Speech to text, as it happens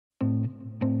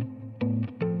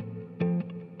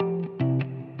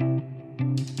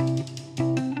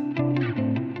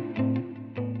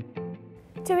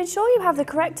ensure you have the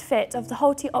correct fit of the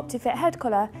Halti Optifit head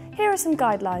collar, here are some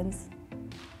guidelines.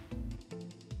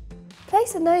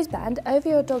 Place the noseband over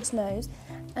your dog's nose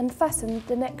and fasten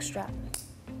the neck strap.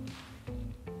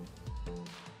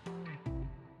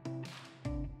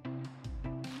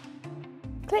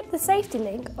 Clip the safety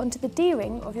link onto the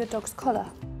D-ring of your dog's collar.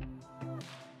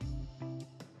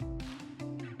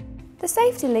 The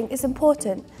safety link is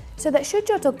important so that should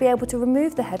your dog be able to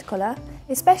remove the head collar,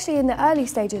 especially in the early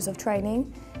stages of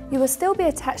training, you will still be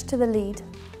attached to the lead.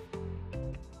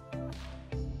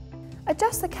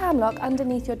 Adjust the cam lock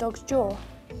underneath your dog's jaw.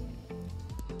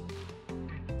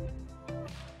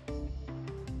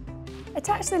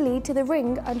 Attach the lead to the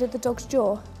ring under the dog's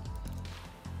jaw.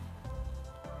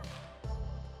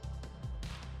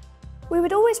 We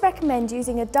would always recommend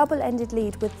using a double-ended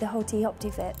lead with the Halti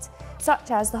Optifit, such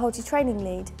as the Halti training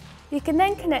lead. You can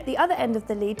then connect the other end of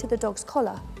the lead to the dog's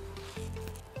collar.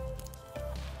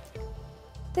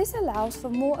 This allows for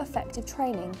more effective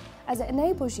training, as it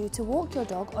enables you to walk your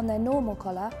dog on their normal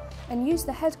collar and use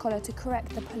the head collar to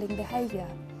correct the pulling behaviour.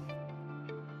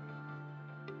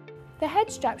 The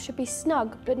head strap should be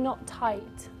snug but not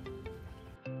tight.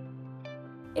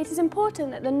 It is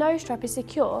important that the nose strap is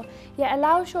secure, yet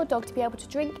allows your dog to be able to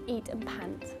drink, eat and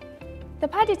pant. The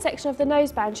padded section of the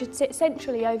noseband should sit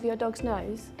centrally over your dog's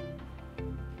nose.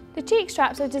 The cheek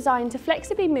straps are designed to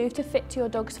flexibly move to fit to your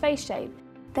dog's face shape.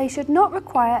 They should not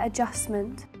require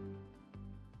adjustment.